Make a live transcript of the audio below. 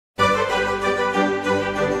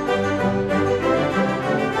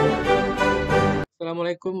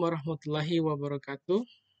Assalamualaikum warahmatullahi wabarakatuh.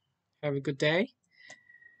 Have a good day.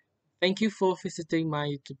 Thank you for visiting my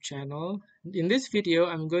YouTube channel. In this video,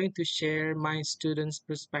 I'm going to share my students'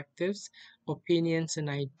 perspectives, opinions, and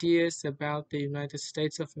ideas about the United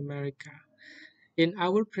States of America. In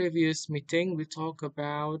our previous meeting, we talked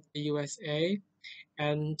about the USA,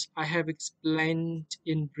 and I have explained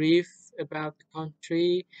in brief about the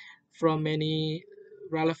country from many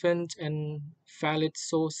relevant and valid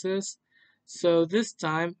sources. So this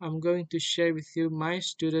time I'm going to share with you my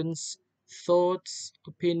students' thoughts,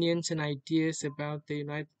 opinions, and ideas about the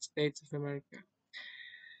United States of America.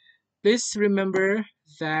 Please remember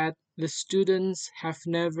that the students have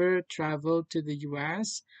never traveled to the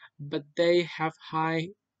US, but they have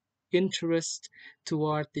high interest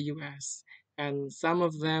toward the US, and some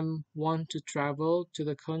of them want to travel to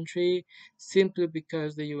the country simply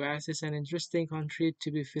because the US is an interesting country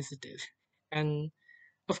to be visited. And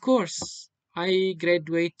of course, I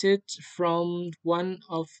graduated from one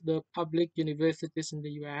of the public universities in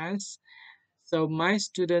the US, so my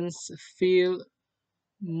students feel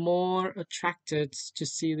more attracted to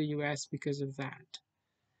see the US because of that.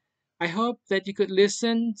 I hope that you could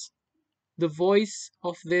listen the voice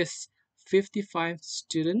of these 55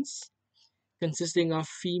 students consisting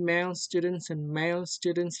of female students and male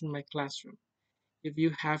students in my classroom. If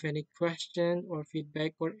you have any question or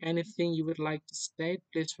feedback or anything you would like to state,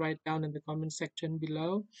 please write down in the comment section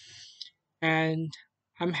below. And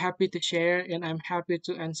I'm happy to share and I'm happy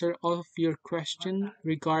to answer all of your questions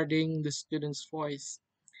regarding the student's voice.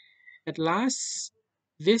 At last,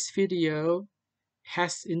 this video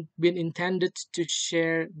has been intended to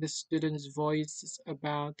share the students' voices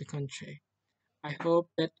about the country. I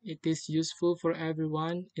hope that it is useful for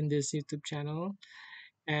everyone in this YouTube channel.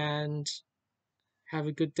 And have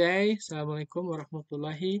a good day. Assalamualaikum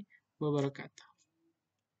warahmatullahi wabarakatuh.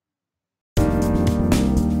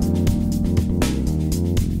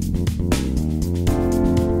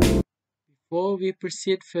 Before we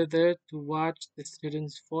proceed further to watch the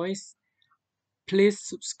student's voice, please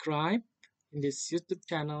subscribe in this YouTube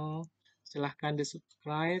channel. Silahkan di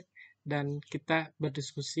subscribe dan kita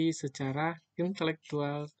berdiskusi secara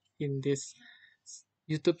intelektual in this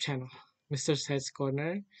YouTube channel. Mr. Said's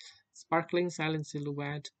Corner, sparkling silent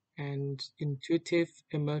silhouette, and intuitive,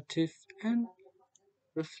 emotive, and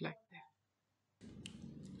reflective.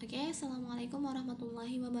 Okay, Assalamualaikum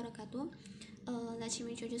warahmatullahi wabarakatuh. Let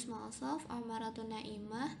me introduce myself. I'm Maratun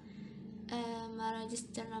Naimah. My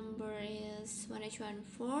register number is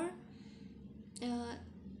 1814.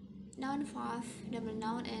 Noun 5, double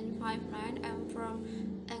noun, and 59. I'm from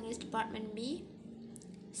English Department B.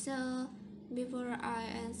 So, before I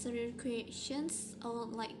answer your questions, I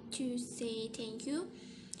would like to say thank you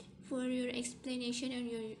for your explanation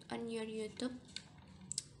on your YouTube.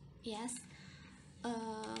 Yes.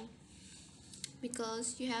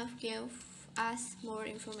 Because you have give us more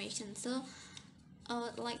information, so I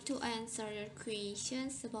would like to answer your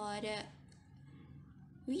questions about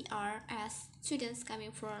we are as students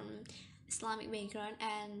coming from Islamic background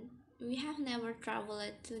and we have never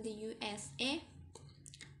traveled to the USA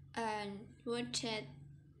and what it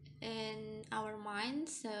in our mind.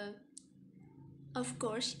 So of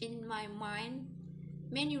course in my mind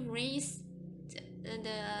many raise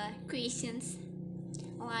the questions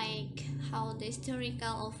like how the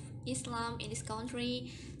historical of Islam in this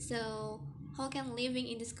country. So how can living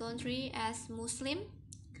in this country as Muslim,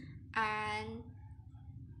 and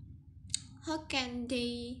how can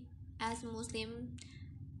they as Muslim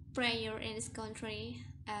prayer in this country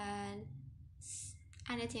and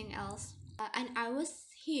anything else. And I was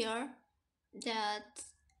here that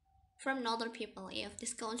from other people if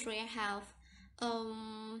this country have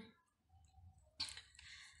um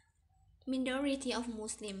minority of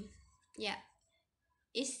Muslim, yeah,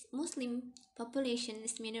 is Muslim population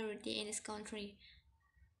is minority in this country.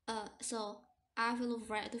 So I will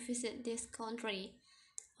right to visit this country.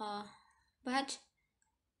 But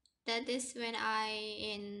that is when I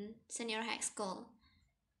in senior high school.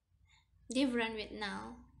 Different with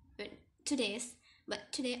now, with today's.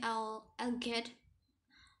 But today I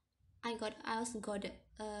also got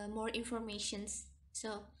more informations.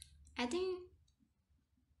 So I think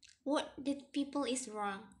what did people is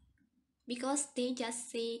wrong because they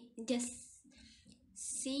just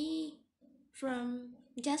see from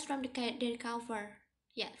their cover,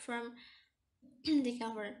 yeah, from the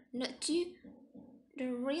cover, not to the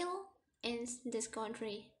real in this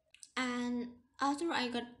country. And after I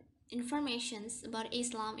got informations about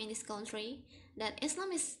Islam in this country, that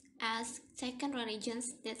Islam is as second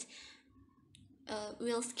religions that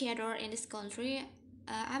will scatter in this country.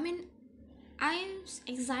 I mean, I'm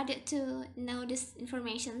excited to know these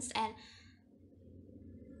informations, and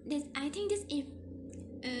this I think this is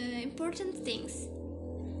important things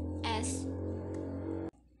as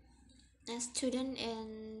a student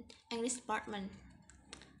in English department.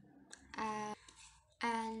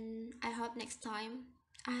 And I hope next time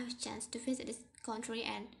I have a chance to visit this country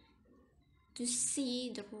and to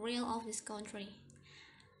see the real of this country.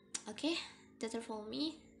 Okay, that's all for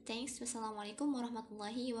me. Thanks. Wassalamualaikum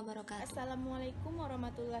warahmatullahi wabarakatuh. Assalamualaikum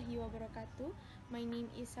warahmatullahi wabarakatuh. My name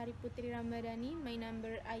is Sari Putri Ramadhani. My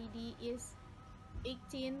number ID is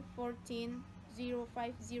 1814050045.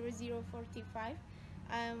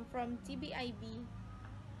 I'm from TBIB.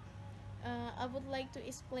 I would like to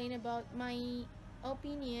explain about my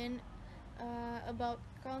opinion about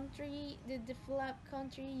the developed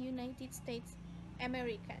country, United States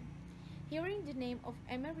American. Hearing the name of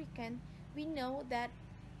American, we know that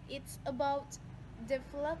it's about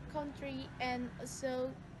developed country and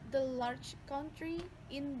also the large country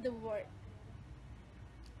in the world.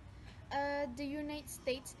 The United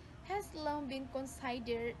States has long been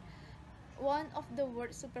considered one of the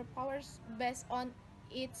world's superpowers based on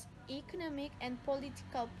its economic and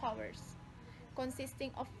political powers.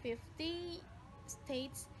 Consisting of 50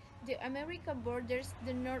 states, the America borders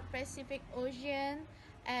the North Pacific Ocean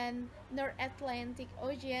and North Atlantic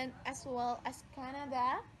Ocean, as well as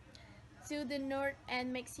Canada to the north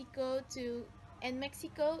and Mexico to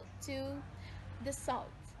the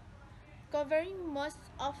south. Covering most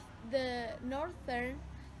of the northern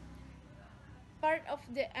part of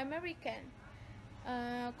the American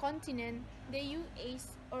continent, the US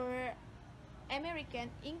or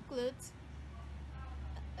American includes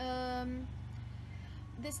um,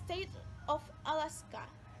 the state of Alaska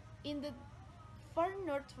in the far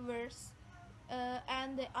northwest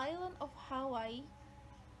and the island of Hawaii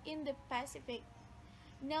in the Pacific.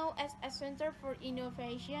 Now as a center for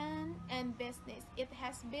innovation and business, it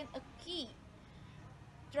has been a key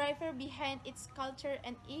driver behind its culture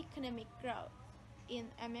and economic growth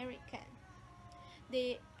in American.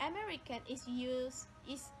 The American is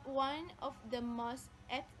one of the most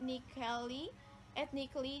ethnically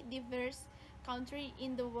diverse country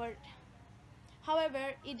in the world.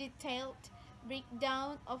 However, a detailed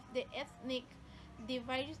breakdown of the ethnic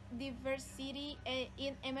diversity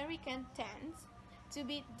in American tends to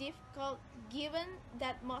be difficult given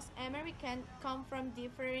that most Americans come from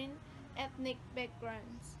different ethnic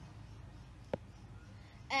backgrounds.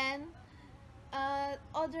 And the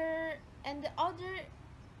other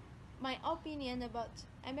my opinion about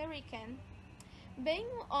American being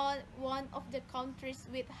on one of the countries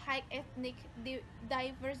with high ethnic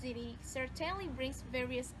diversity certainly brings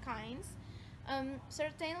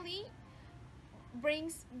certainly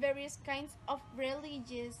brings various kinds of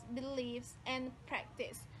religious beliefs and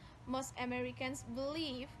practice. Most Americans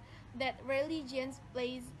believe that religions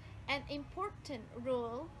plays an important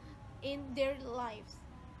role in their lives,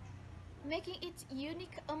 making it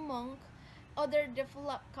unique among other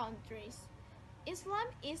developed countries. Islam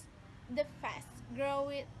is the fast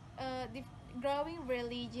growing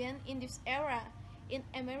religion in this era in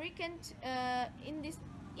American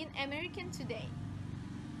today.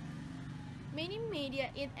 Many media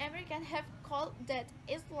in America have called that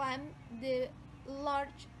Islam the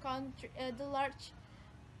large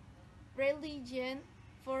religion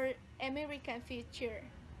for American future.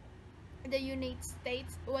 The United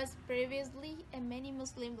States was previously a many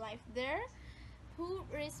Muslim life there who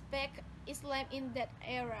respect Islam in that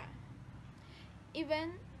era.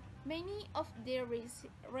 Even many of their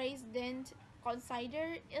residents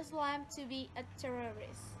consider Islam to be a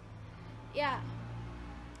terrorist. Yeah,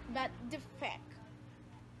 but the fact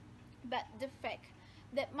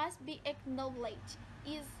that must be acknowledged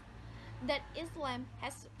is that Islam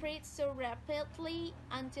has spread so rapidly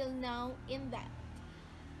until now in that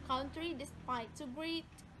country despite to great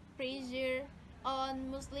pressure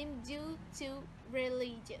on Muslims due to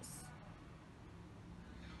religious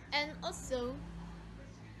and also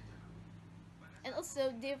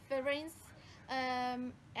difference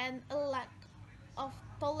and a lack of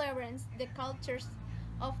tolerance. The cultures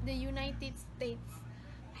of the United States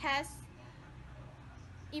has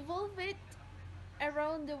evolved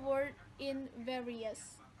around the world in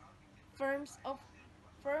various forms of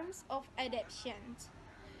adaptation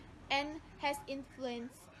and has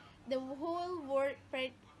influenced the whole world,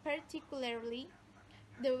 particularly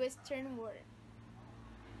the Western world.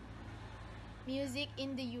 Music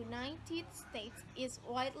in the United States is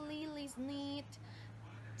widely listened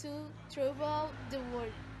to throughout the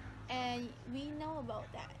world, and we know about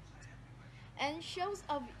that. And shows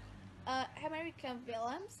of American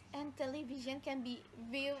films and television can be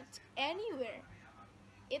viewed anywhere.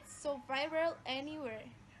 It's so viral anywhere.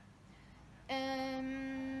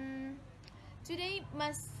 Um, Today,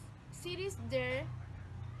 most cities there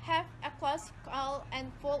have a classical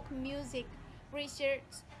and folk music research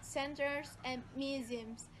centers and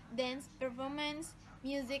museums, dance performance,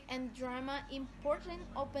 music and drama, important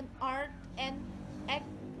open art and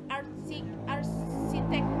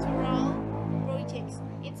architectural projects.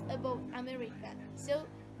 It's about America. So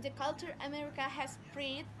the culture America has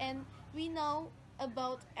spread, and we know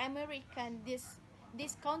about American. This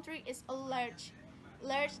country is a large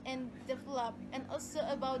and developed, and also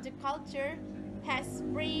about the culture has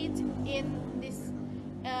spread in this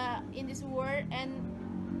world, and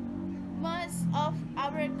most of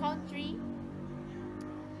our country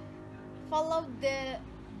follow the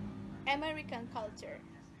American culture.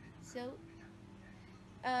 So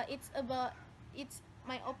it's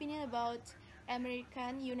my opinion about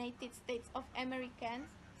American United States of Americans.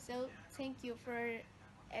 So thank you for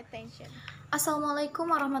attention. Assalamualaikum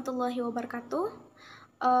warahmatullahi wabarakatuh.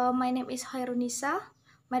 My name is Hairunisa.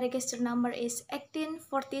 My register number is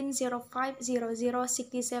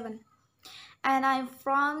 1814050067, and I'm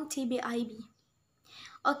from TBIB.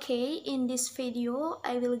 Okay, in this video,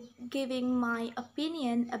 I will giving my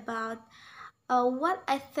opinion about what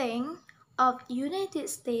I think of United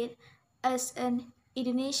States as an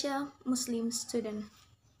Indonesia Muslim student.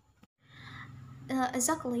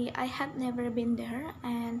 Exactly, I have never been there,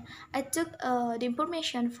 and I took the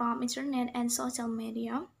information from internet and social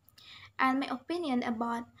media. And my opinion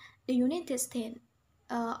about the United States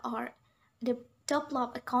are the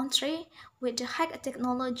developed country with the high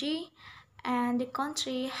technology, and the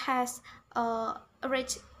country has a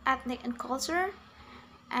rich ethnic and culture.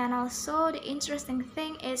 And also the interesting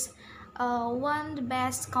thing is one the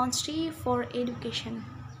best country for education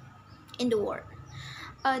in the world.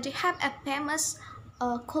 They have a famous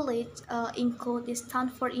college include the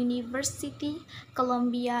Stanford University,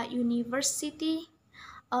 Columbia University,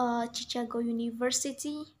 Chicago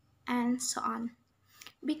University, and so on.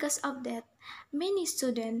 Because of that, many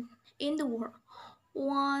students in the world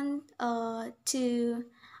want to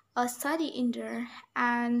study in there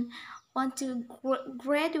and want to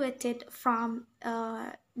graduate from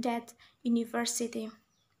that university,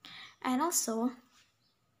 and also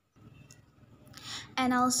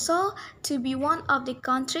to be one of the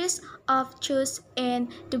countries of choice in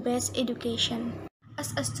the best education.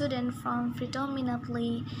 As a student from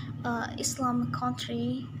predominantly Islam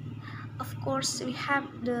country, of course we have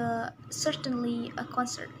the certainly a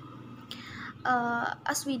concern.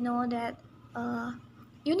 As we know that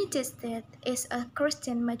United States is a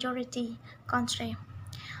Christian majority country.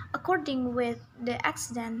 According with the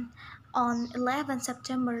accident on 11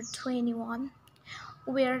 September 21,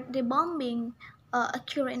 where the bombing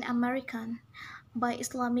occurred in America by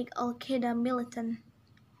Islamic Al-Qaeda militant,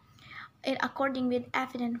 and according with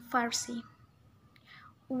evidence Farsi,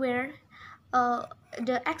 where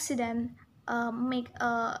the accident make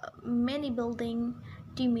many building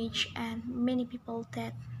damage and many people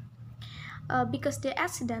dead. Because the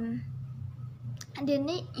accident, the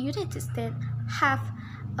United States have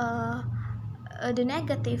uh, the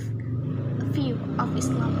negative view of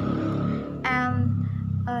Islam, and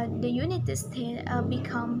the United States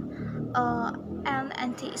become an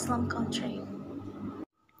anti-Islam country.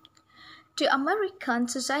 The American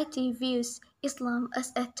society views Islam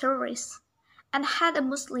as a terrorist and had a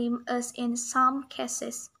Muslim as in some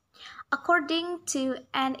cases. According to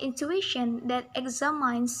an intuition that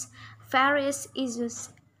examines various issues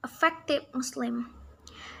affecting Muslims,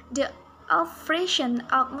 the oppression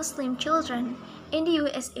of Muslim children in the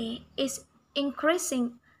USA is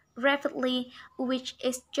increasing rapidly, which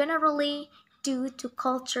is generally due to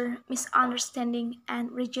culture misunderstanding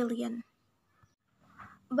and religion.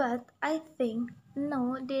 But I think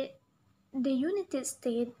no, the United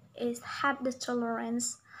States is have the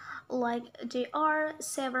tolerance, like there are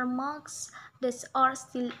several mosques that are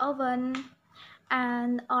still open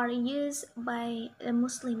and are used by the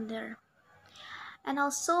Muslim there. And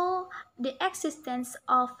also the existence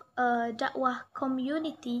of a Dawah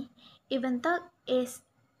community, even though is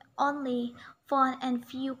only found in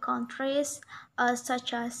few countries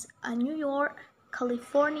such as New York,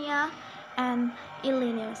 California, and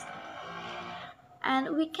Illinois.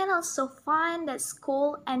 And we can also find that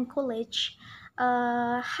school and college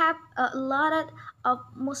have a lot of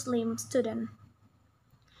Muslim students,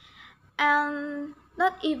 and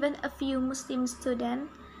not even a few Muslim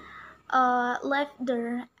students left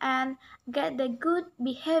there and get the good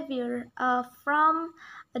behavior from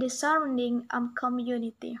the surrounding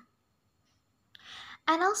community.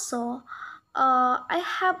 And also, I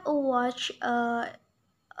have watched a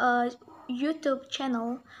YouTube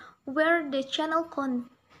channel where the channel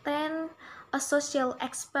contain a social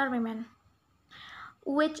experiment,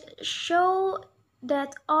 which show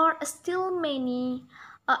that are still many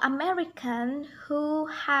Americans who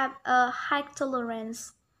have a high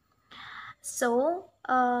tolerance. So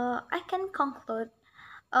I can conclude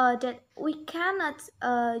that we cannot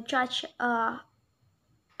judge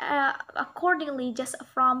accordingly just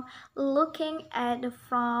from looking at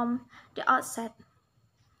from the outset.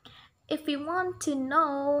 If we want to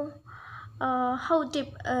know how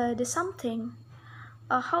deep the something,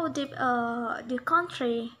 how deep the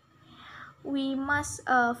country, we must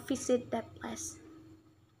visit that place.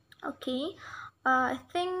 Okay, I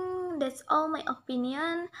think that's all my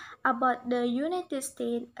opinion about the United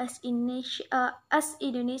States as Indonesia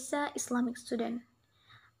Islamic student.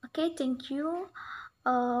 Okay, thank you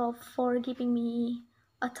for giving me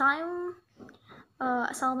a time.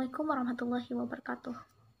 Assalamualaikum warahmatullahi wabarakatuh.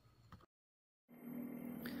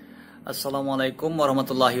 Assalamualaikum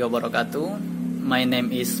warahmatullahi wabarakatuh. My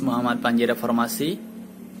name is Muhammad Panjira Farmasi.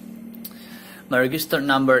 My registered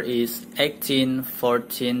number is 18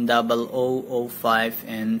 14 0005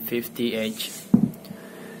 and 50H.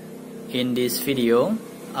 In this video,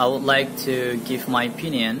 I would like to give my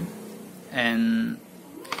opinion and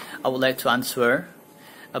I would like to answer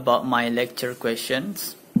about my lecture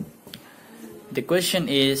questions. The question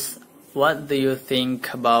is, what do you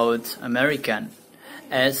think about American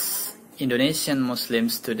as Indonesian Muslim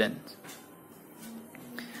student?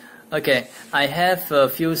 Okay, I have a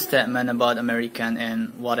few statements about American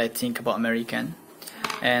and what I think about American,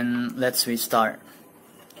 and let's start.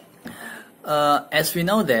 As we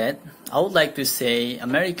know that, I would like to say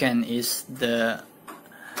American is the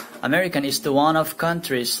one of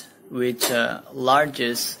countries with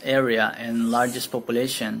largest area and largest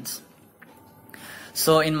populations.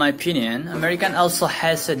 So in my opinion, American also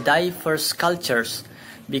has a diverse cultures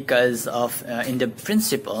because of in the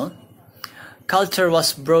principle, culture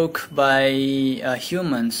was broke by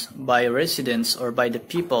humans, by residents, or by the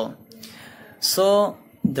people. So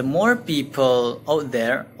the more people out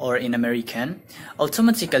there or in American,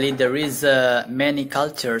 automatically there is many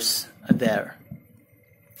cultures there.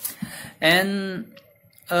 And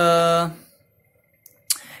as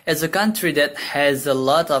a country that has a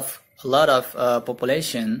lot of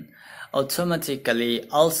population, automatically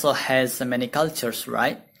also has many cultures,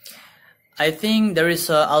 right? I think there is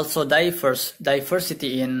also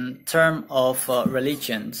diversity in terms of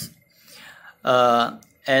religions.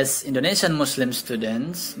 As Indonesian Muslim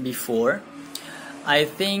students before, I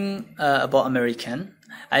think about American.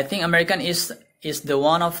 I think American is the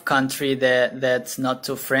one of country that's not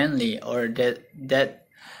too friendly or that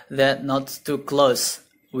not too close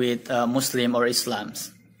with Muslim or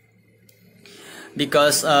Islams.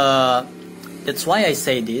 Because that's why I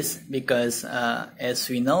say this, because as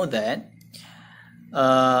we know that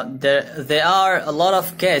there are a lot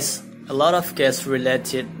of cases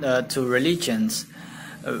related to religion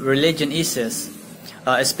issues,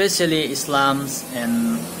 especially Islams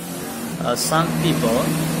and some people,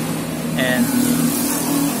 and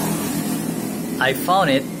I found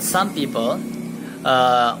it some people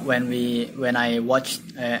when I watch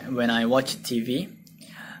TV.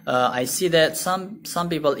 I see that some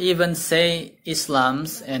people even say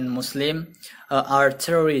Islams and Muslim are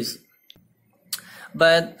terrorists.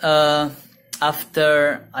 But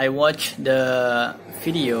after I watched the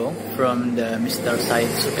video from the Mr. Said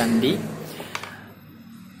Sukandi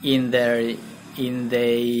in the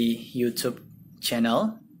YouTube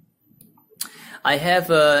channel, I have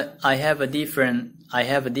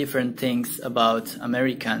different things about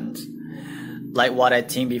Americans. Like what I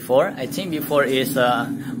think before. I think before is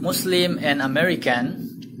Muslim and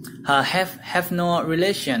American have no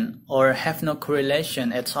relation or have no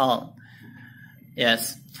correlation at all.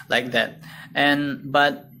 Yes, like that.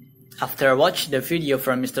 But after I watched the video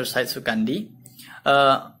from Mr. Said Sukandi,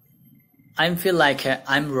 I feel like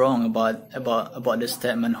I'm wrong about the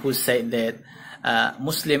statement who said that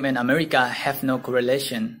Muslim and America have no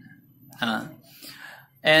correlation.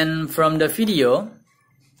 And from the YouTube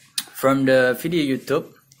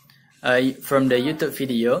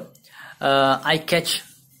video, I catch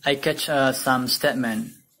some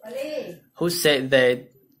statement who said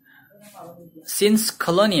that since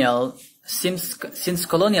colonial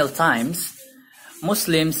times,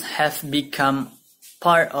 Muslims have become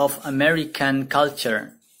part of American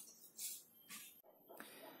culture.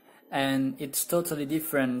 And it's totally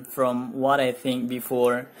different from what I think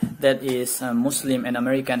before, that is Muslim and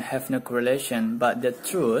American have no correlation. But the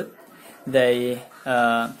truth, they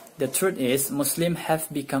the truth is Muslims have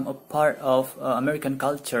become a part of American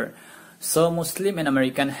culture. So Muslim and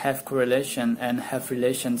American have correlation and have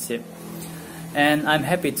relationship. And I'm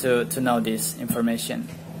happy to know this information.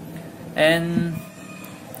 And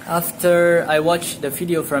after I watched the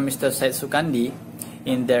video from Mr. Said Sukandi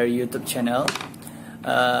in their YouTube channel,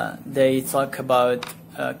 they talk about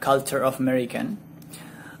culture of American.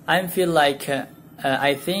 I feel like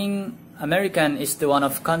I think American is the one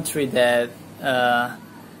of country that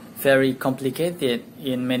very complicated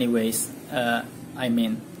in many ways.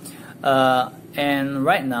 And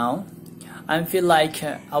right now, I feel like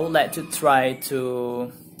I would like to try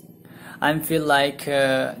to. I feel like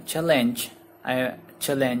challenge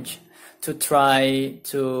to try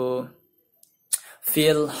to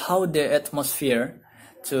feel how the atmosphere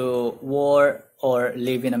to war or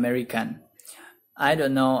live in American. I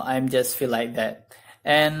don't know. I'm just feel like that,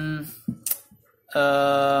 and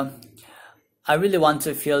I really want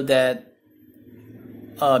to feel that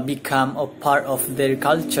become a part of their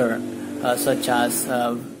culture, such as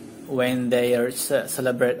when they are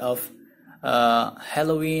celebrate of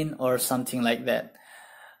Halloween or something like that.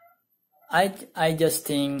 I just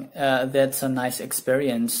think that's a nice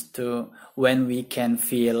experience to when we can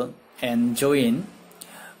feel and join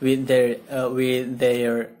with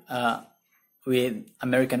with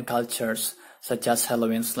American cultures such as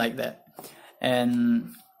Halloween's like that.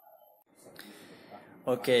 And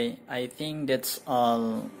okay, I think that's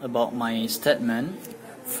all about my statement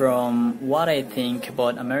from what I think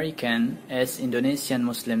about American as Indonesian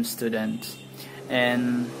Muslim students.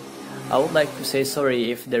 And I would like to say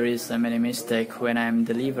sorry if there is many mistake when I'm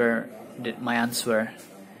deliver my answer.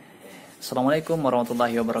 Assalamualaikum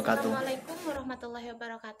warahmatullahi wabarakatuh. Assalamualaikum warahmatullahi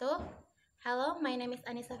wabarakatuh. Hello, my name is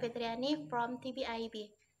Anissa Fitriani from TBIB.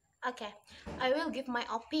 Okay, I will give my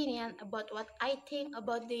opinion about what I think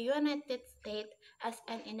about the United States as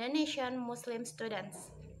an Indonesian Muslim student.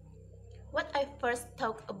 What I first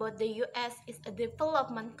thought about the US is a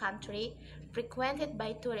development country frequented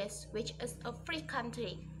by tourists, which is a free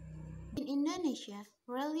country. In Indonesia,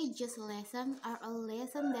 religious lessons are a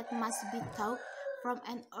lesson that must be taught from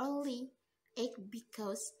an early age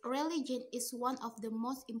because religion is one of the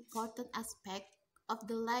most important aspects of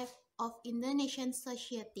the life of Indonesian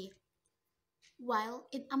society.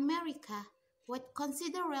 While in America, we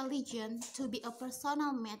consider religion to be a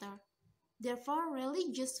personal matter. Therefore,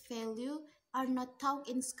 religious values are not taught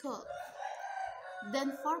in school.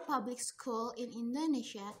 Then for public school in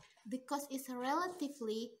Indonesia, the cost is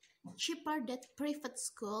relatively cheaper than private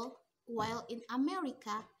school, while in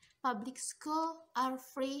America, public schools are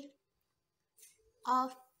free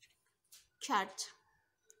of charge.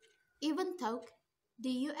 Even though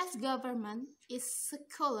the US government is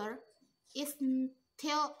secular, it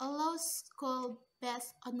still allows school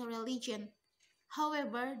based on religion.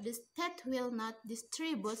 However, the state will not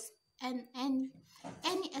distribute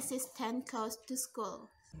any assistance cost to school.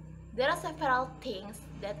 There are several things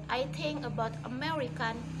that I think about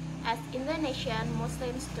American as Indonesian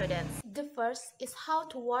Muslim students. The first is how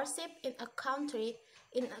to worship in a country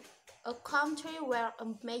where a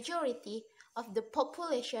majority of the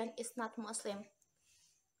population is not Muslim.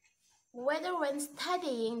 Whether when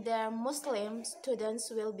studying their Muslim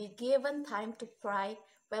students will be given time to pray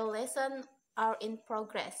while lessons are in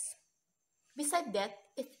progress. Besides that,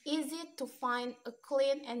 it's easy to find a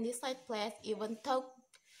clean and decent place even though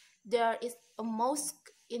there is a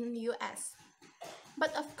mosque in US.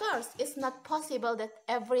 But of course, it's not possible that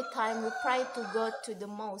every time we pray to go to the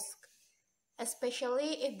mosque,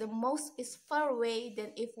 especially if the mosque is far away.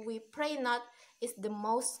 Then if we pray not is the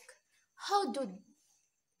mosque, how do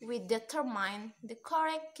we determine the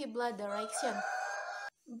correct Qibla direction?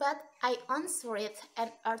 But I answered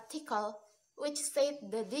an article which said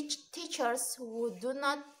the teachers who do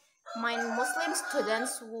not mind Muslim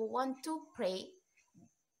students who want to pray.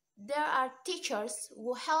 There are teachers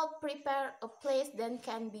who help prepare a place that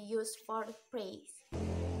can be used for praise.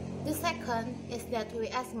 The second is that we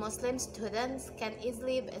as Muslim students can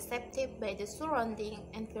easily be accepted by the surrounding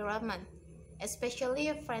environment,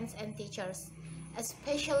 especially friends and teachers,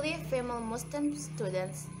 especially female Muslim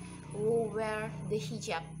students who wear the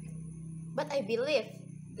hijab. But I believe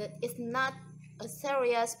that it's not a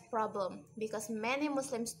serious problem because many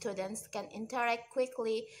Muslim students can interact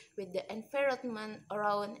quickly with the environment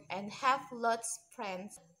around and have lots of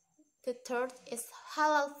friends. The third is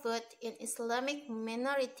halal food in Islamic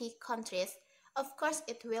minority countries. Of course,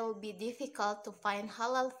 it will be difficult to find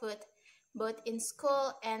halal food both in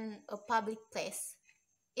school and a public place.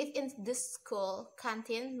 If in the school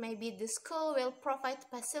canteen, maybe the school will provide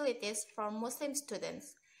facilities for Muslim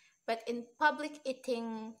students. But in public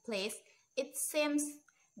eating place, it seems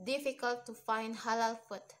difficult to find halal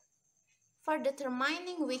food. For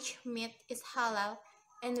determining which meat is halal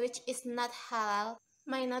and which is not halal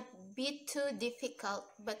might not be too difficult,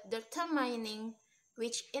 but determining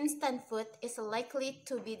which instant food is likely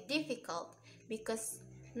to be difficult because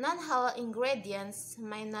non-halal ingredients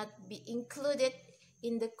might not be included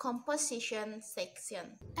in the composition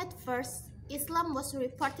section. At first, Islam was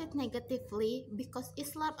reported negatively because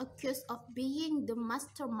Islam accused of being the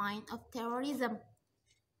mastermind of terrorism.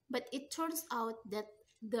 But it turns out that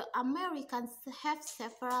the Americans have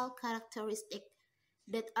several characteristics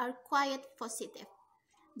that are quite positive.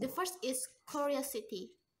 The first is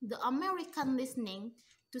curiosity. The American listening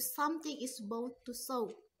to something is bound to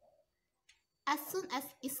show. As soon as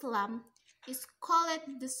Islam is called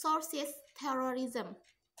the sources terrorism,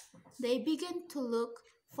 they begin to look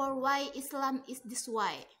for why Islam is this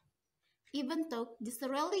way. Even though this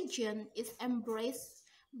religion is embraced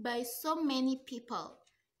by so many people,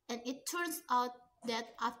 and it turns out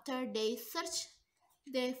that after they searched,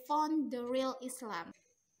 they found the real Islam.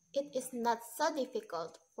 It is not so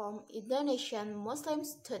difficult for Indonesian Muslim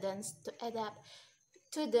students to adapt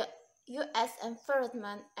to the US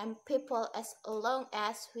environment and people as long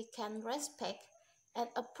as we can respect and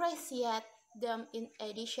appreciate them in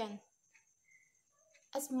addition.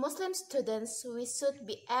 As Muslim students, we should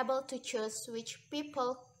be able to choose which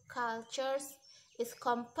people cultures is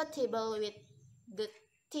compatible with the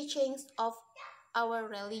teachings of our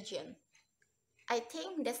religion. I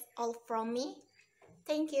think that's all from me.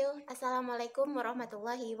 Thank you. Assalamualaikum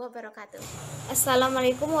warahmatullahi wabarakatuh.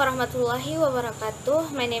 Assalamualaikum warahmatullahi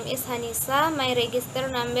wabarakatuh. My name is Hanisa. My register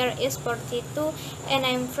number is 42 and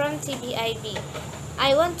I'm from TBIB.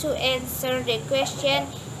 I want to answer the question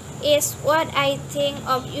is what I think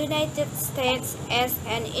of United States as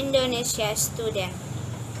an Indonesia student.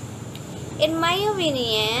 In my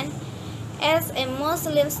opinion, as a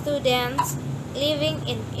Muslim student living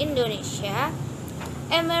in Indonesia,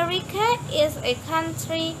 America is a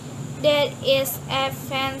country that is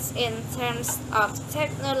advanced in terms of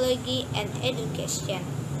technology and education.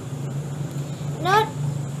 Not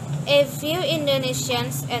a few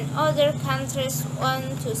Indonesians and other countries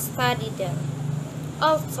want to study there.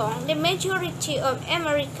 Also, the majority of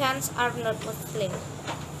Americans are not Muslim.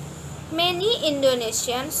 Many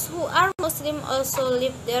Indonesians who are Muslim also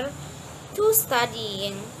live there to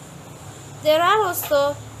studying. There are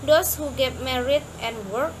also those who get married and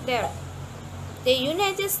work there. The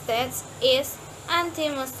United States is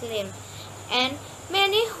anti-Muslim, and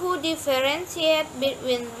many who differentiate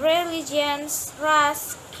between religions,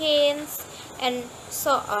 race, skins, and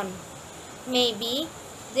so on. Maybe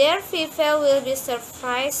their people will be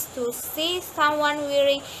surprised to see someone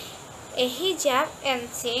wearing a hijab and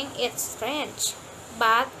think it's strange.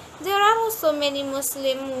 But there are also many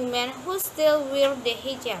Muslim women who still wear the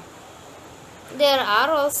hijab. There are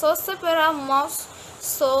also several mosques,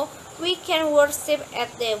 so we can worship at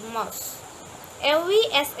the mosque. And we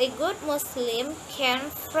as a good Muslim can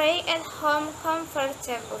pray at home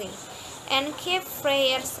comfortably and keep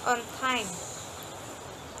prayers on time.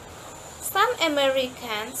 Some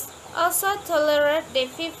Americans also tolerate the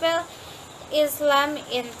people Islam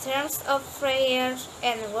in terms of prayer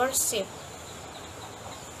and worship.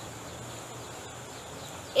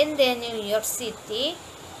 In the New York City,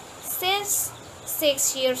 since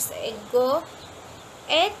 6 years ago,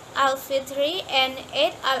 Eid al-Fitr and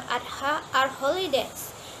Eid al-Adha are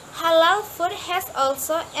holidays. Halal food has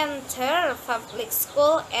also entered public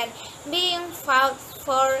school and being fought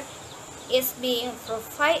for is being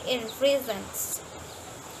provided in prisons.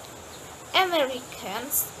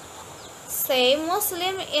 Americans say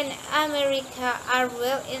Muslims in America are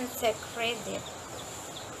well integrated.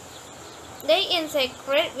 They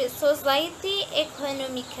integrate with society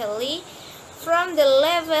economically from the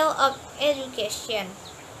level of education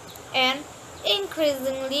and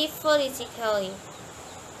increasingly politically.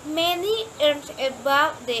 Many earn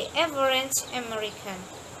above the average American.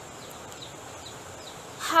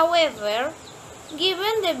 However,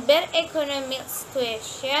 given the bad economic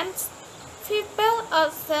situations, people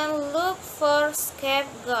often look for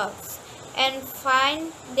scapegoats and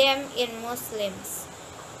find them in Muslims.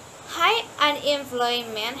 High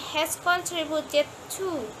unemployment has contributed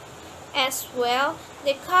to, as well,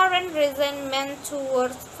 the current resentment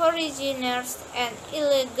towards foreigners and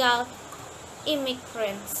illegal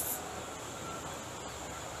immigrants.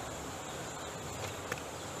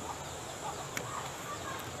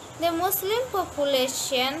 The Muslim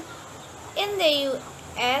population in the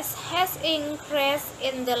U.S. has increased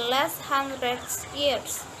in the last 100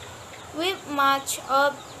 years, with much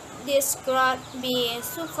of this growth being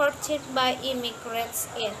supported by immigrants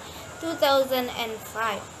in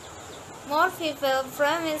 2005. More people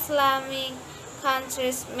from Islamic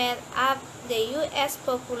countries made up the U.S.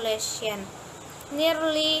 population,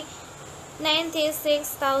 nearly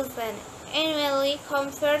 96,000 annually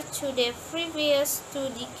compared to the previous 2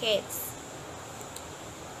 decades.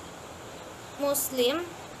 Muslim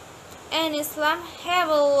and Islam have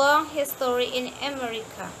a long history in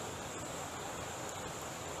America.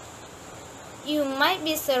 You might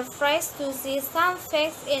be surprised to see some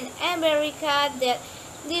facts in America that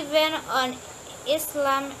depend on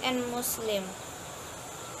Islam and Muslim.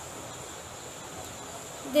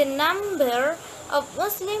 The number of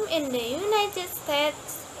Muslims in the United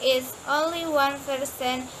States is only 1%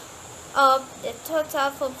 of the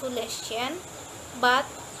total population, but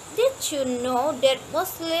did you know that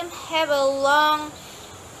Muslims have a long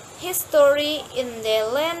history in the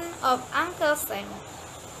land of Uncle Sam?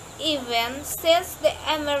 Even since the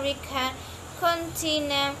American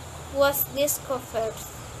continent was discovered.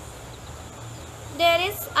 That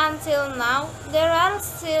is, until now, there are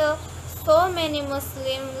still so many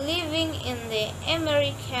Muslims living in the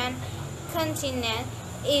American continent,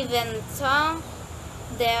 even though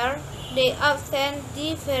there they often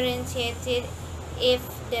differentiated if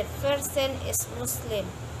that person is Muslim,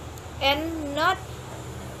 and not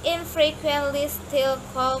infrequently still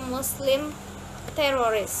called Muslim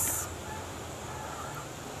terrorists.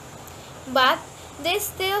 But they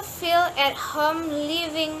still feel at home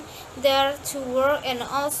living there to work and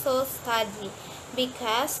also study,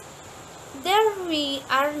 because there we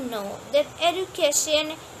are know that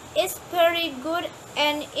education is very good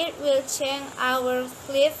and it will change our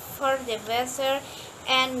life for the better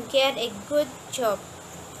and get a good job.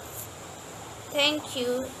 Thank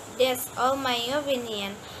you. That's all my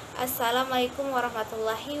opinion. Assalamualaikum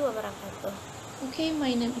warahmatullahi wabarakatuh. Okay,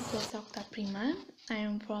 my name is Yosokta Prima. I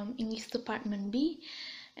am from English Department B,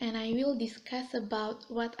 and I will discuss about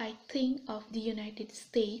what I think of the United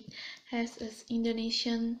States as an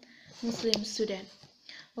Indonesian Muslim student.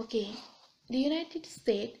 Okay, the United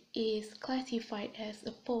States is classified as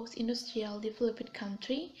a post-industrial developed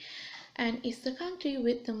country and is the country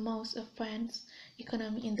with the most advanced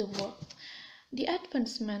economy in the world. The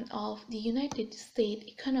advancement of the United States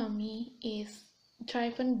economy is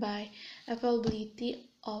driven by availability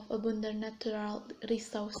of abundant natural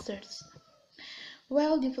resources,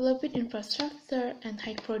 well-developed infrastructure, and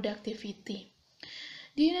high productivity.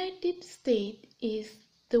 The United States is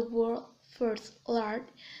the world's first large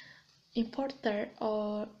importer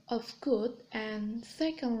of goods and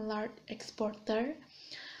second large exporter,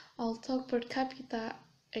 although per capita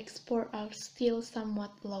exports are still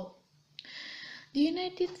somewhat low. The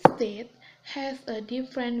United States has a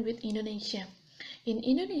difference with Indonesia. In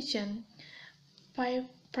Indonesia,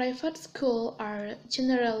 private schools are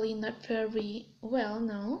generally not very well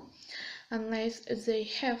known, unless they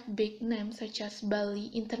have big names such as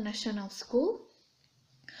Bali International School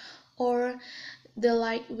or the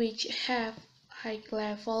like, which have high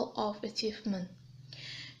level of achievement.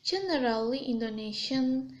 Generally,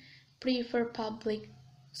 Indonesians prefer public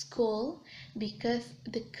school because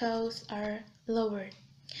the costs are lower.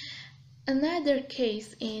 Another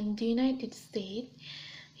case in the United States,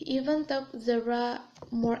 even though they are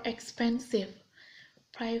more expensive,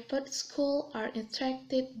 private schools are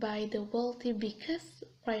attracted by the wealthy because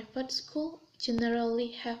private schools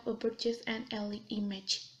generally have a virtuous and elite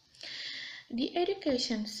image. The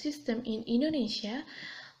education system in Indonesia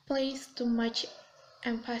places too much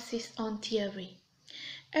emphasis on theory.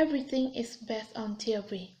 Everything is based on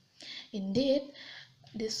theory. Indeed,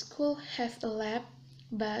 the school has a lab,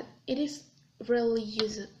 but it is rarely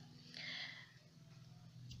used.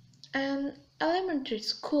 An elementary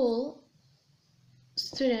school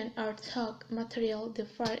students are taught material that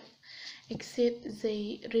far exceed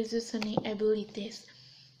their reasoning abilities.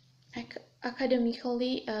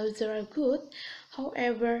 Academically, they are good,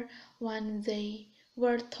 however, when they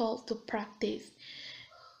were told to practice,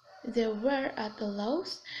 they were at a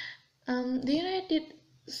loss. The United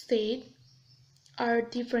States are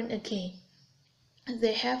different again.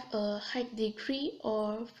 They have a high degree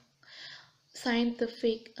of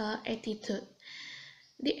scientific attitude.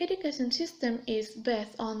 The education system is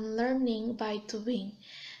based on learning by doing.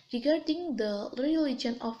 Regarding the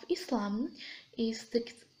religion of Islam,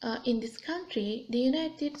 in this country, the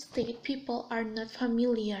United States people are not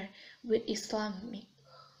familiar with Islamic,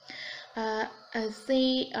 as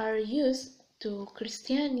they are used to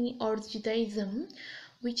Christianity or Judaism,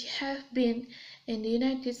 which have been in the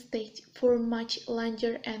United States for much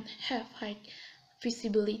longer and have high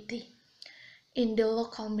visibility in the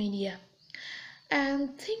local media,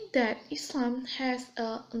 and think that Islam has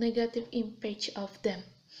a negative impact of them.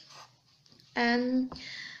 And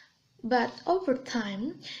but over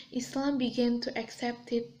time, Islam began to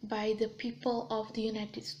accept it by the people of the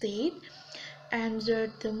United States, and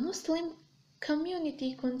the Muslim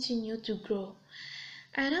community continued to grow.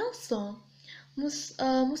 And also,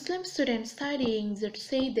 Muslim students studying there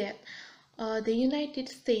say that the United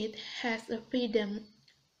States has a freedom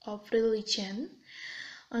of religion.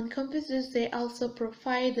 On campuses, they also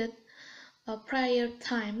provided prior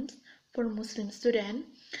times for Muslim students,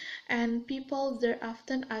 and people there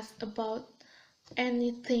often ask about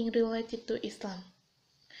anything related to Islam.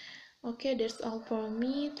 Okay, that's all for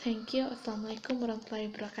me. Thank you. Assalamualaikum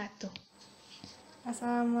warahmatullahi wabarakatuh.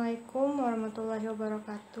 Assalamualaikum warahmatullahi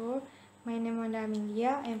wabarakatuh. My name is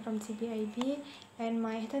Amelia. I'm from CBIB and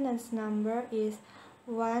my attendance number is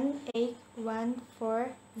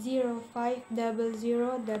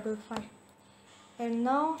 1814050055. And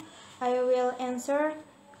now I will answer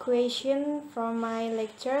question from my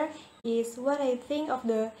lecture is what I think of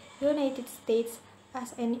the United States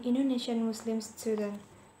as an Indonesian Muslim student.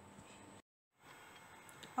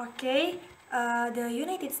 Okay, the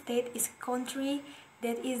United States is a country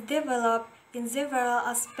that is developed in several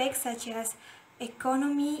aspects such as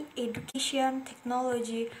economy, education,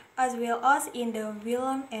 technology, as well as in the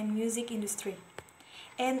film and music industry.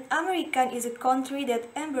 And America is a country that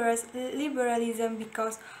embraces liberalism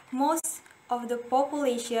because most of the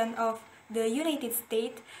population of the United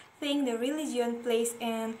States think the religion plays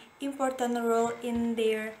an important role in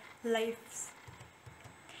their lives.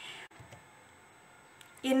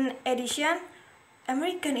 In addition,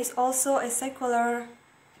 America is also a secular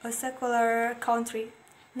country,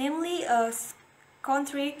 namely a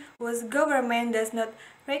country whose government does not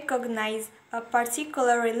recognize a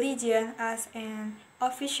particular religion as an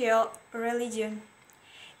official religion,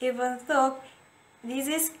 even though this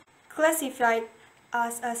is classified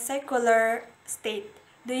as a secular state.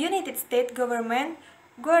 The United States government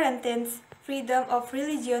guarantees freedom of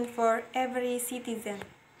religion for every citizen.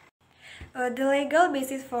 The legal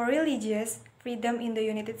basis for religious freedom in the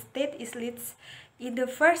United States is listed in the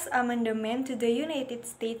First Amendment to the United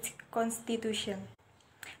States Constitution.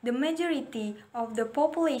 The majority of the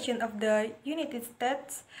population of the United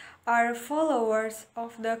States are followers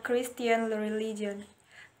of the Christian religion.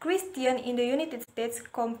 Christians in the United States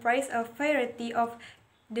comprise a variety of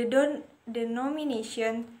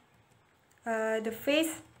denominations. The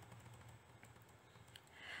faith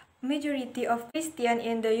majority of Christians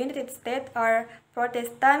in the United States are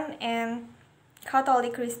Protestant and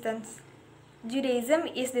Catholic Christians. Judaism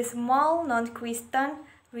is the small non-Christian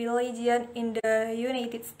religion in the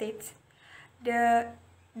United States.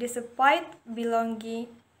 Despite belonging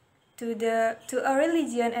to a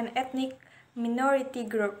religion and ethnic minority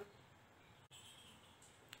group,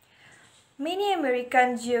 many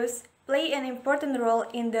American Jews play an important role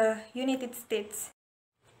in the United States.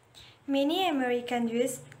 Many American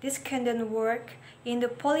Jews descendants work in the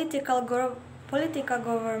political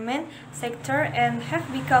government sector and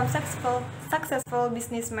have become successful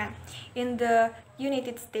businessmen in the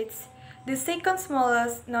United States. The second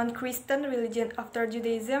smallest non-Christian religion after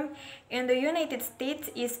Judaism in the United States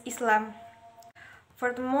is Islam.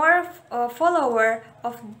 Furthermore, followers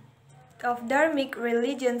of dharmic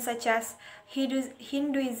religions such as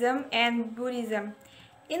Hinduism and Buddhism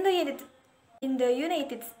in the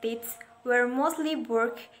United States were mostly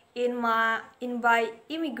worked in by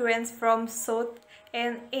immigrants from South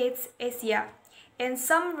and East Asia, and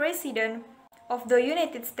some residents of the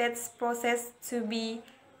United States profess to be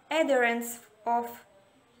adherents of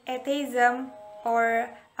atheism or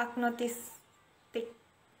agnostic.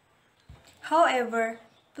 However,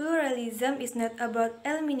 pluralism is not about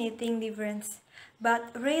eliminating difference,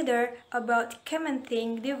 but rather about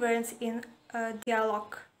commenting difference in a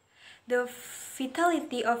dialogue. The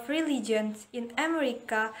vitality of religions in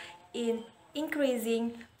America is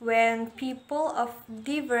increasing when people of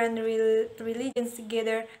different religions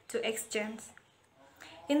gather to exchange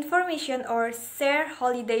information or share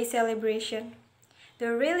holiday celebration.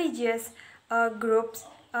 The religious groups,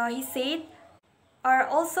 he said, are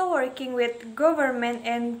also working with government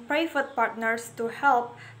and private partners to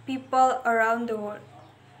help people around the world.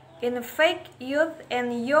 In fact, youth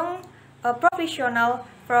and young professionals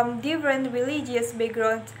from different religious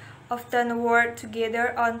backgrounds often work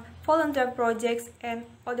together on volunteer projects and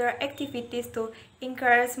other activities to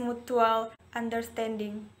encourage mutual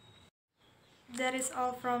understanding. That is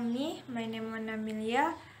all from me. My name is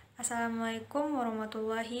Amelia. Assalamualaikum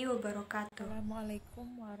warahmatullahi wabarakatuh.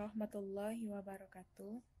 Assalamualaikum warahmatullahi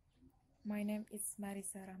wabarakatuh. My name is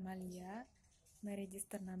Marisa Rahmalia. My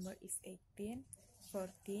register number is 18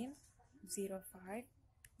 14 05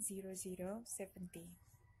 00 70.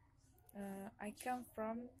 I come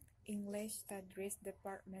from English Studies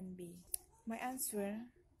Department B. My answer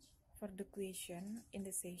for the question in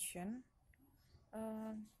the session,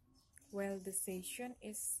 uh, well, the session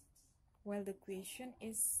is well, the question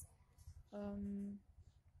is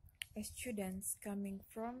a students coming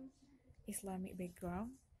from Islamic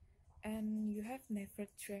background and you have never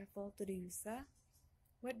traveled to the USA.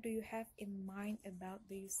 What do you have in mind about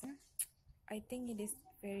the USA? I think it is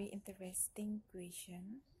very interesting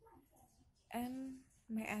question, and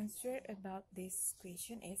my answer about this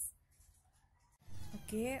question is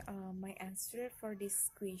okay. My answer for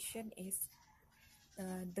this question is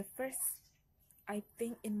the first I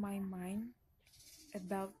think in my mind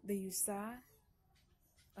about the USA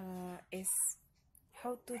is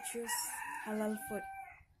how to choose halal food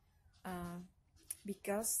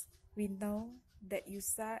because we know that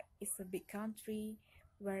USA is a big country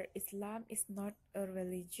where Islam is not a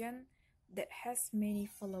religion that has many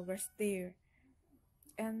followers there.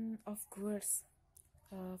 And of course,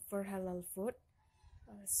 for halal food,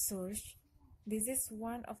 search, this is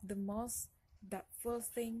one of the most doubtful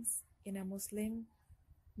things in a Muslim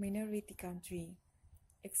minority country,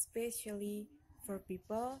 especially for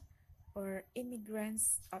people or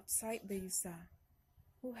immigrants outside the USA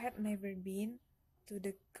who had never been to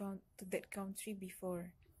that country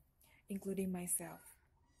before, including myself.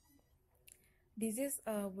 This is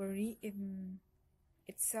a worry in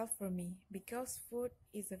itself for me because food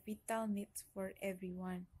is a vital need for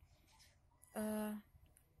everyone.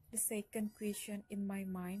 The second question in my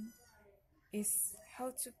mind is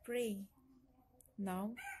how to pray.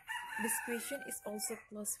 Now, this question is also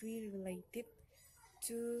closely related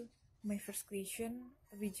to my first question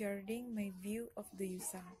regarding my view of the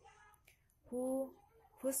USA,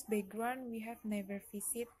 whose background we have never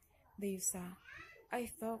visited the USA. I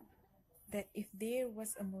thought that if there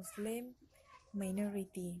was a Muslim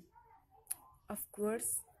minority, of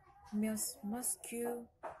course, mosque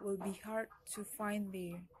will be hard to find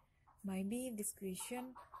there. Maybe this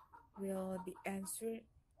question will be answered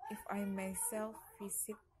if I myself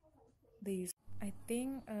visit the USA. I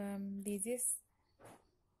think this is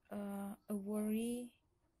a worry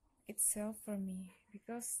itself for me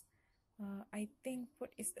because I think food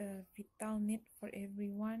is a vital need for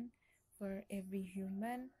everyone, for every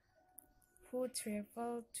human who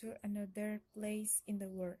travel to another place in the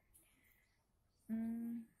world.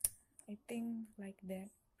 I think like that.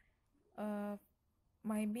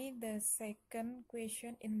 Maybe the second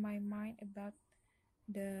question in my mind about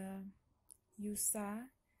the USA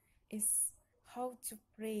is how to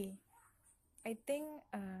pray. I think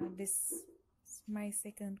this my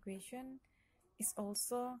second question is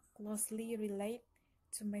also closely related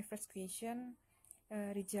to my first question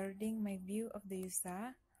regarding my view of the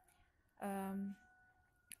USA,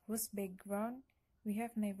 whose background we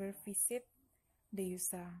have never visited the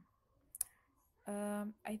USA.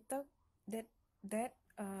 I thought that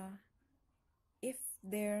if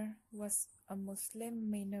there was a Muslim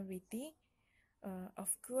minority, of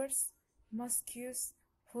course, mosques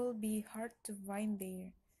will be hard to find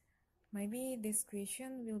there. Maybe this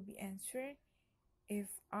question will be answered if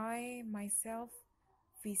I myself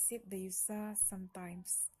visit the USA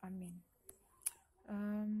sometimes. I mean,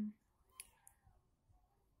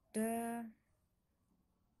 the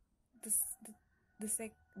the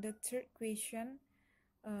the third question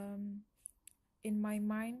in my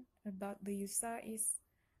mind about the USA is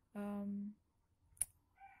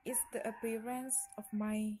the appearance of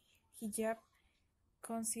my hijab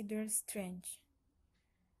considered strange?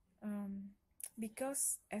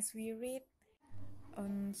 Because as we read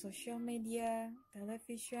on social media,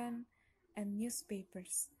 television, and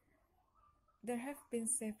newspapers, there have been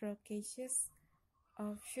several cases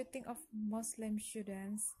of shooting of Muslim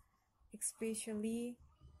students, especially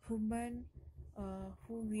women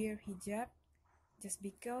who wear hijab, just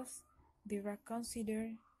because they were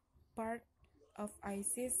considered part of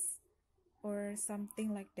ISIS or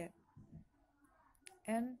something like that.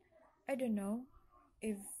 And I don't know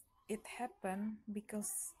if it happened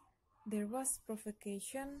because there was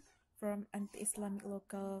provocation from anti-Islamic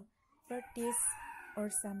local parties or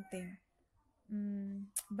something.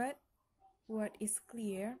 But what is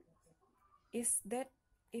clear is that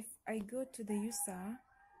if I go to the USA,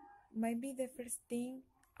 maybe the first thing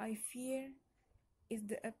I fear is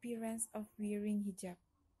the appearance of wearing hijab.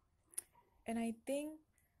 And I think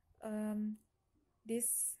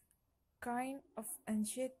this kind of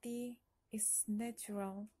anxiety is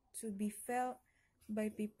natural to be felt by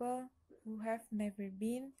people who have never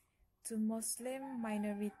been to Muslim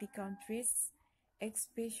minority countries,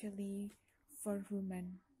 especially for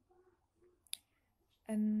women.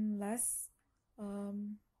 And last,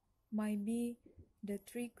 Maybe the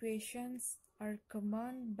three questions are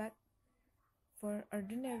common, but for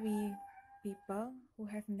ordinary people who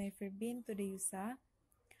have never been to the USA,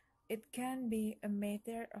 it can be a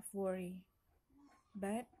matter of worry.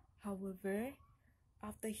 But, however,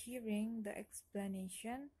 after hearing the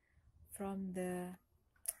explanation from the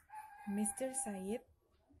Mr. Said,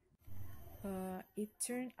 it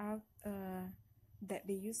turned out that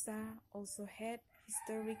the USA also had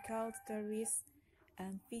historical stories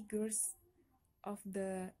and figures of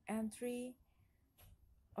the entry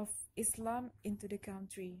of Islam into the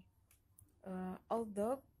country.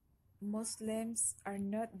 Although Muslims are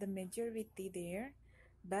not the majority there,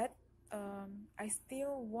 but I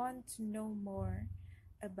still want to know more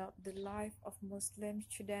about the life of Muslim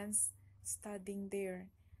students studying there,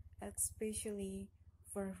 especially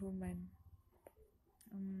for women.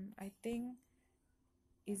 I think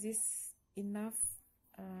is this enough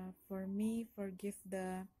for me for give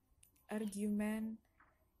the argument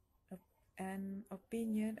and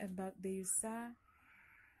opinion about the USA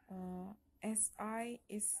as I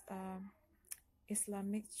is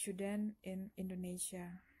Islamic student in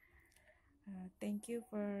Indonesia. Thank you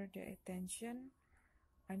for the attention.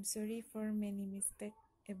 I'm sorry for many mistakes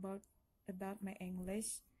about my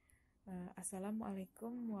English.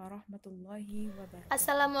 Assalamualaikum warahmatullahi wabarakatuh.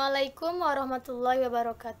 Assalamualaikum warahmatullahi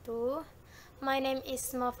wabarakatuh. My name is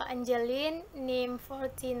Mafa Angelin, name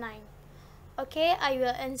 49. Okay, I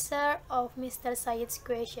will answer of Mr. Said's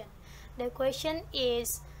question. The question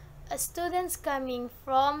is, a student coming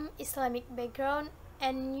from Islamic background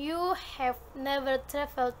and you have never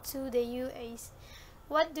traveled to the US.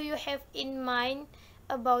 What do you have in mind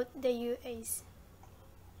about the US?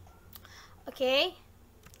 Okay,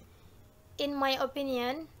 in my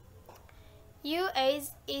opinion,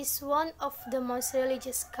 US is one of the most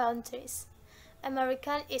religious countries.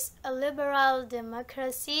 America is a liberal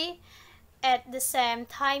democracy, at the same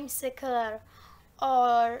time secular,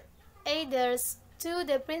 or adheres to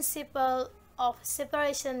the principle of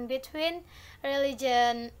separation between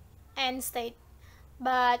religion and state.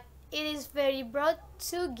 But it is very broad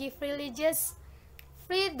to give religious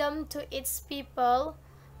freedom to its people.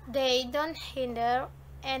 They don't hinder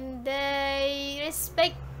and they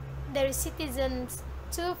respect their citizens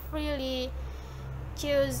to freely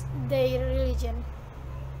choose their religion.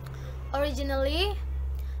 Originally,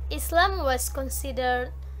 Islam was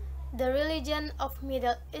considered the religion of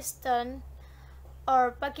Middle Eastern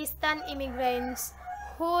or Pakistan immigrants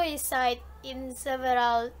who reside in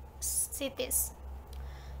several cities.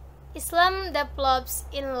 Islam develops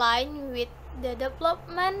in line with the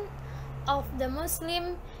development of the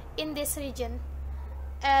Muslim in this region,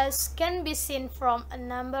 as can be seen from a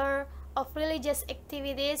number of religious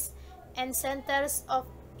activities and centers of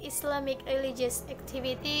Islamic religious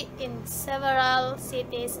activity in several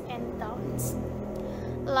cities and towns.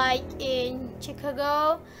 Like in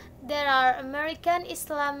Chicago, there are American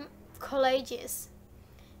Islam colleges.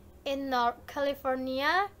 In North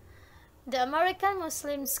California, the American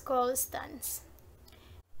Muslim School stands.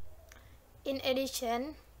 In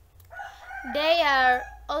addition, they are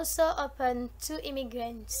also open to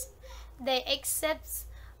immigrants. They accept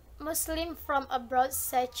Muslims from abroad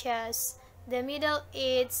such as the Middle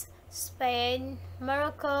East, Spain,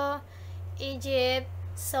 Morocco, Egypt,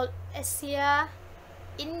 South Asia,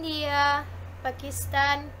 India,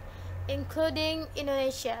 Pakistan, including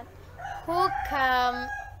Indonesia, who come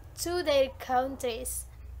to their countries.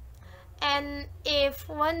 And if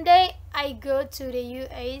one day I go to the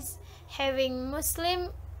US, having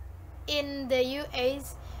Muslim in the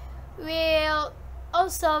US will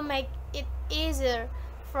also make it easier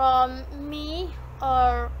from me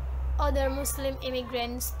or other Muslim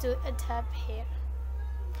immigrants to adapt here.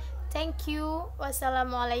 Thank you.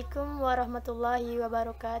 Wassalamualaikum warahmatullahi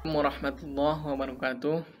wabarakatuh. Warahmatullahi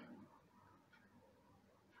wabarakatuh.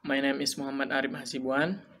 My name is Muhammad Arif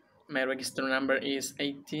Hasibuan. My register number is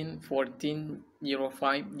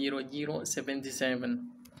 1814050077.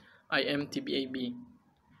 I am TBAB.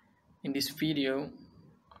 In this video,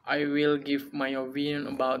 I will give my opinion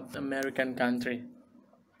about American country.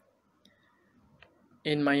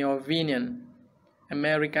 In my opinion,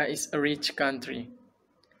 America is a rich country.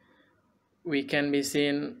 We can be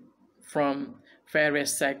seen from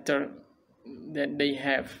various sectors that they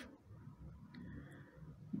have.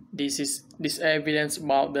 This evidence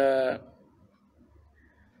about their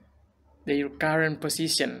current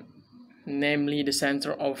position, namely the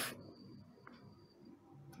center of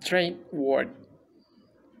trade world.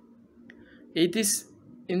 It is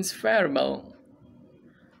inseparable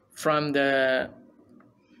from the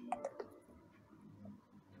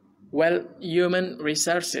human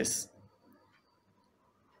resources.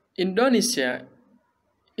 Indonesia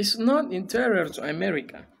is not inferior to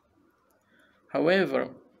America. However,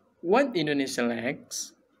 what Indonesia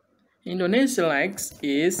lacks? Indonesia lacks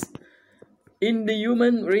is in the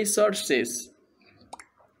human resources.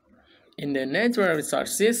 In the natural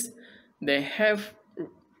resources, they have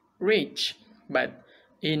rich, but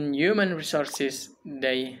in human resources,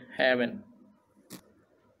 they haven't.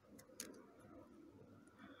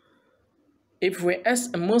 If we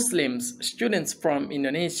ask Muslims, students from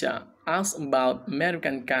Indonesia, ask about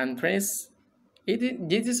American countries,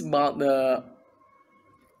 this is about the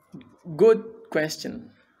good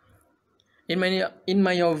question. In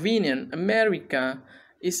my opinion, America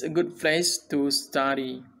is a good place to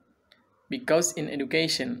study because in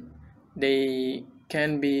education they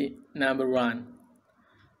can be number one.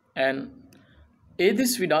 And it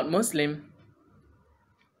is without Muslim.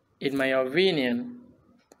 In my opinion,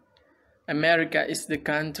 America is the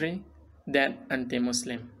country that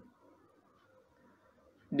anti-Muslim.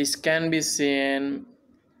 This can be seen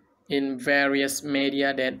in various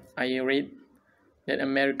media that I read that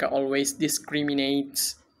America always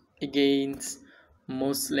discriminates against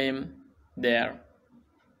Muslim there.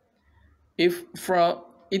 It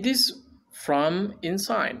is from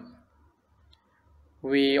inside.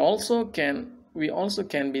 We also can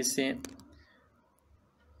be seen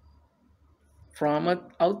from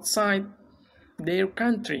outside their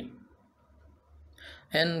country.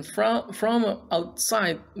 And from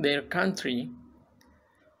outside their country,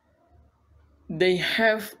 they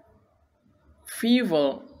have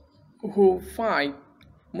people who fight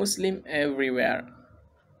Muslim everywhere.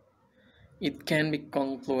 It can be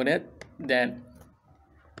concluded that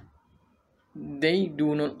they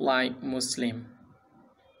do not like Muslim.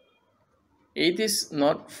 It is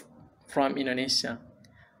not from Indonesia,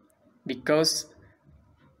 because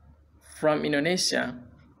from Indonesia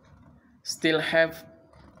still have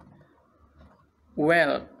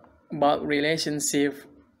well about relationship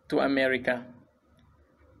to America.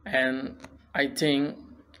 And I think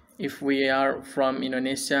if we are from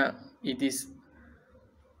Indonesia, it is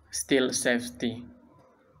still safety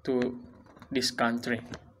to this country.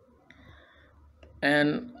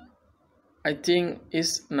 And I think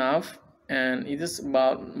it's enough, and it is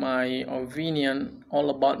about my opinion,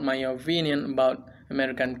 all about my opinion about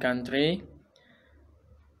American country.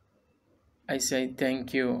 I say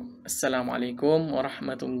thank you. Assalamualaikum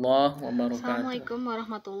warahmatullahi wabarakatuh. Assalamualaikum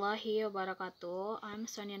warahmatullahi wabarakatuh. I'm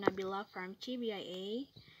Sonia Nabila from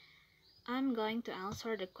GBIA. I'm going to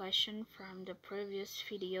answer the question from the previous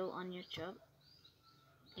video on YouTube.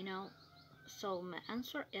 So my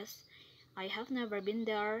answer is I have never been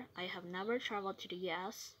there. I have never traveled to the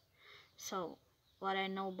US. So what I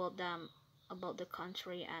know about them, about the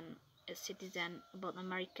country and its citizen, about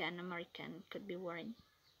America and American could be worrying.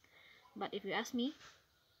 But if you ask me,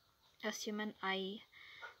 as human, I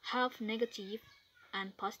have negative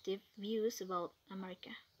and positive views about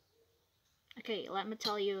America. Okay, let me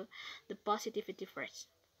tell you the positivity first.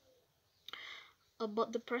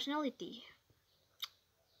 About the personality,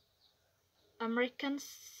 Americans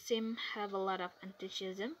seem have a lot of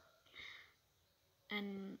enthusiasm,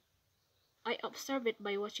 and I observe it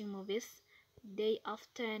by watching movies. They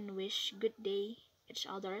often wish good day each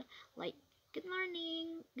other, like good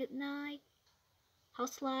morning, good night,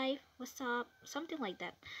 how's life, what's up, something like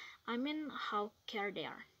that. I mean how care they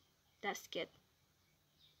are. That's good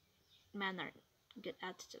manner, good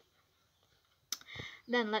attitude.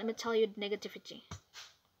 Then let me tell you the negativity.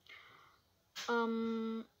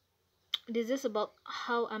 This is about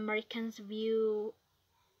how Americans view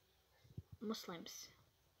Muslims,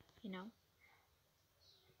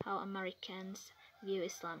 how Americans view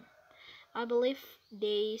Islam. I believe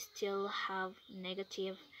they still have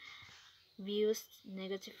negative views,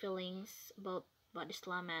 negative feelings about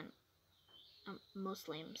Islam and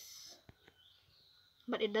Muslims.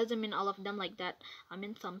 But it doesn't mean all of them like that. I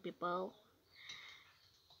mean some people.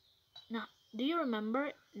 Now, do you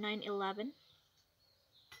remember 9/11?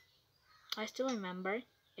 I still remember.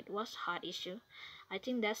 It was hot issue. I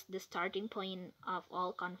think that's the starting point of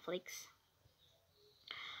all conflicts.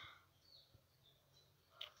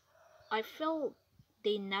 I feel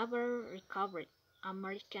they never recovered.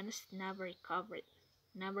 Americans never recovered,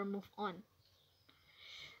 never moved on.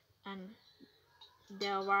 And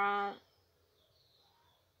there were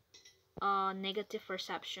negative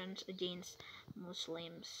perceptions against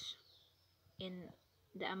Muslims in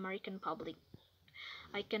the American public.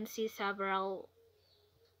 I can see several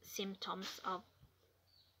symptoms of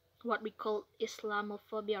what we call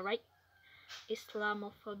Islamophobia, right?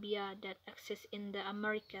 Islamophobia that exists in the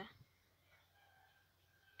America.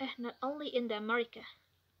 Not only in the America.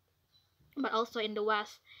 but also in the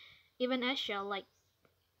West, even Asia like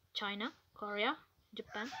China, Korea,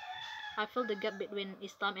 Japan. I feel the gap between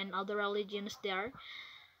Islam and other religions there.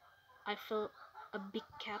 I feel a big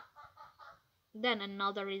gap. Then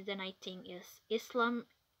another reason I think is Islam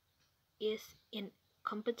is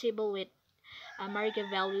incompatible with American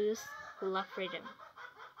values who love freedom.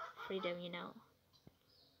 Freedom,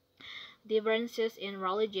 Differences in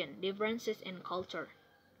religion, differences in culture.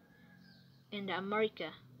 In the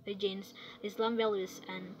America, against Islam values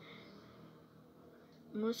and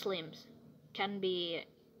Muslims can be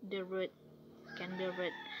the root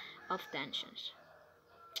of tensions.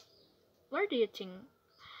 Where do you think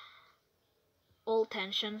all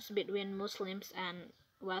tensions between Muslims and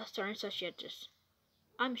Western societies?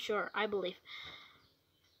 I believe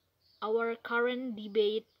our current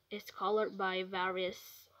debate is colored by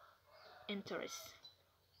various interests.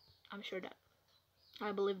 I'm sure that.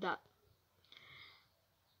 I believe that.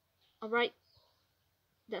 Alright,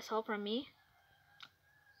 that's all from me.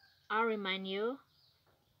 I'll remind you,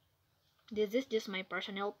 this is just my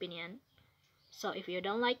personal opinion. So if you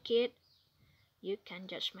don't like it, you can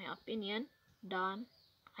judge my opinion.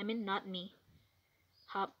 Not me.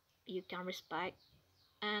 Hope you can respect.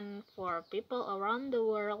 And for people around the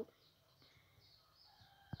world,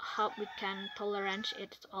 hope we can tolerate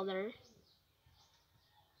each other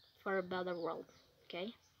for a better world.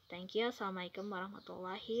 Okay? Thank you. Assalamualaikum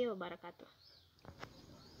warahmatullahi wabarakatuh.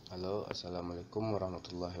 Halo, assalamualaikum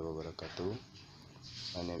warahmatullahi wabarakatuh.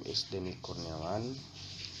 My name is Denny Kurniawan.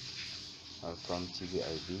 I'm from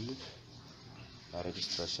TBIB. My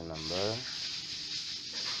registration number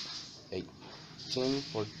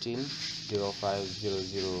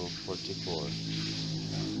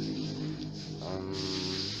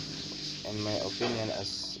 1814050044. In my opinion,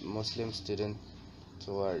 as Muslim student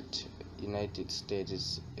toward United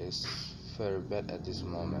States is very bad at this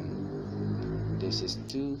moment. This is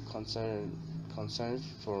too concern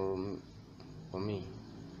for me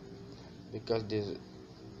because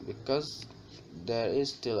there is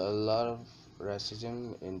still a lot of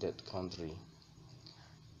racism in that country.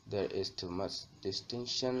 There is too much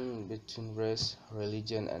distinction between race,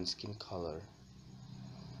 religion, and skin color.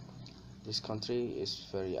 This country is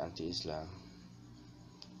very anti-Islam,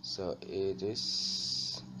 so it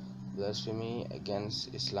is blasphemy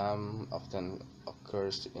against Islam often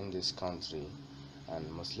occurs in this country,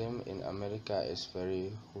 and Muslim in America is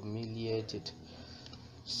very humiliated,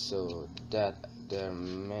 so that there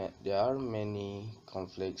are many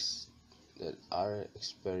conflicts that are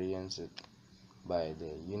experienced by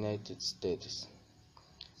the United States.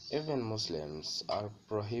 Even Muslims are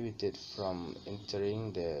prohibited from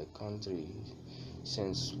entering the country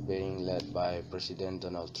since being led by President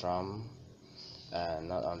Donald Trump. And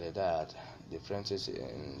not only that, differences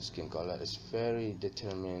in skin color is very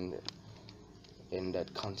determined in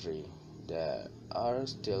that country. There are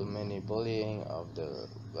still many bullying of the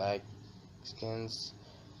black skins.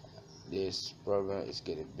 This problem is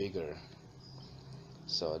getting bigger,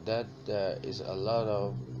 so that there is a lot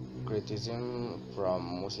of criticism from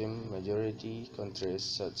Muslim majority countries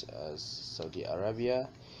such as Saudi Arabia,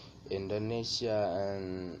 Indonesia,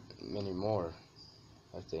 and many more,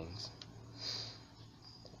 I think.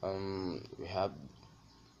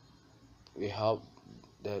 We hope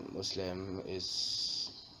that Muslims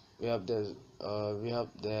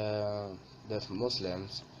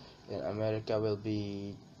in America will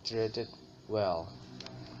be treated well.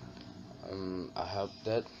 I hope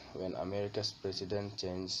that when America's president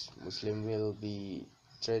changes, Muslim will be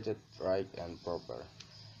treated right and proper.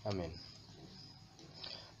 Amen.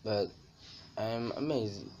 But I am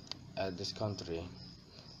amazed at this country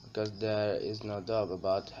because there is no doubt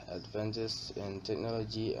about advances in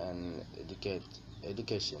technology and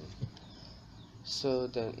education, so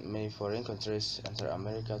that many foreign countries enter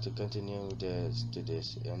America to continue their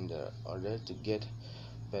studies in order to get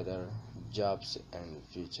better jobs in the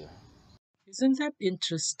future. Isn't that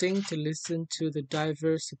interesting to listen to the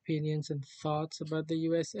diverse opinions and thoughts about the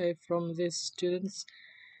USA from these students?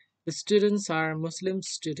 The students are Muslim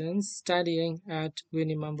students studying at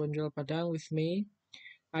Unimam Bonjol Padang with me.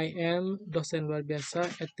 I am dosen luar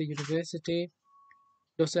biasa at the university.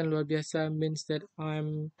 Dosen luar biasa means that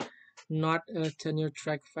I'm not a tenure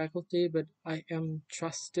track faculty, but I am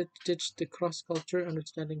trusted to teach the cross-culture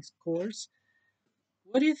understanding course.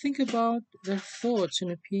 What do you think about their thoughts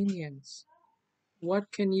and opinions?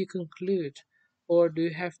 What can you conclude? Or do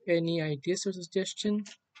you have any ideas or suggestion?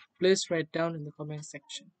 Please write down in the comment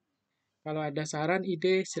section. Kalau ada saran,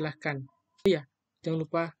 ide, silahkan. Oh ya, jangan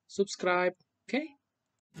lupa subscribe. Okay?